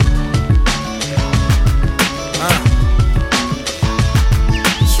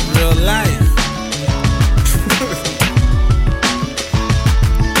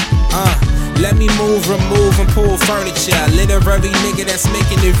of every nigga that's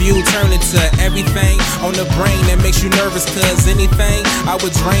making the view turn into everything on the brain that makes you nervous, cause anything I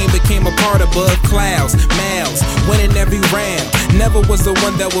would drain became a part above clouds, miles, winning every round. Never was the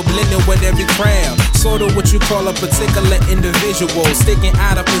one that would blend in with every crowd. Sorta what you call a particular individual, sticking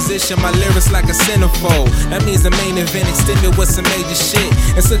out of position, my lyrics like a centerfold. That means the main event extended with some major shit.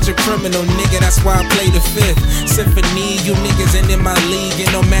 And such a criminal nigga, that's why I play the fifth symphony. You niggas ain't in my league,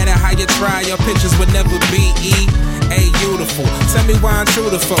 and no matter how you try, your pictures would never be beautiful. Tell me why I'm true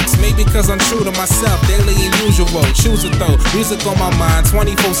to folks. Maybe cause I'm true to myself, daily and usual. Choose to throw music on my mind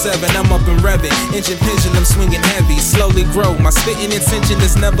 24/7. I'm up and revving, engine pendulum swinging heavy. Slowly grow, my spitting intention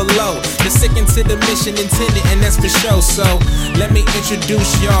is never low. Just sticking to the mission intended, and that's for sure. So let me introduce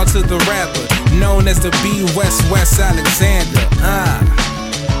y'all to the rapper known as the B West Alexander.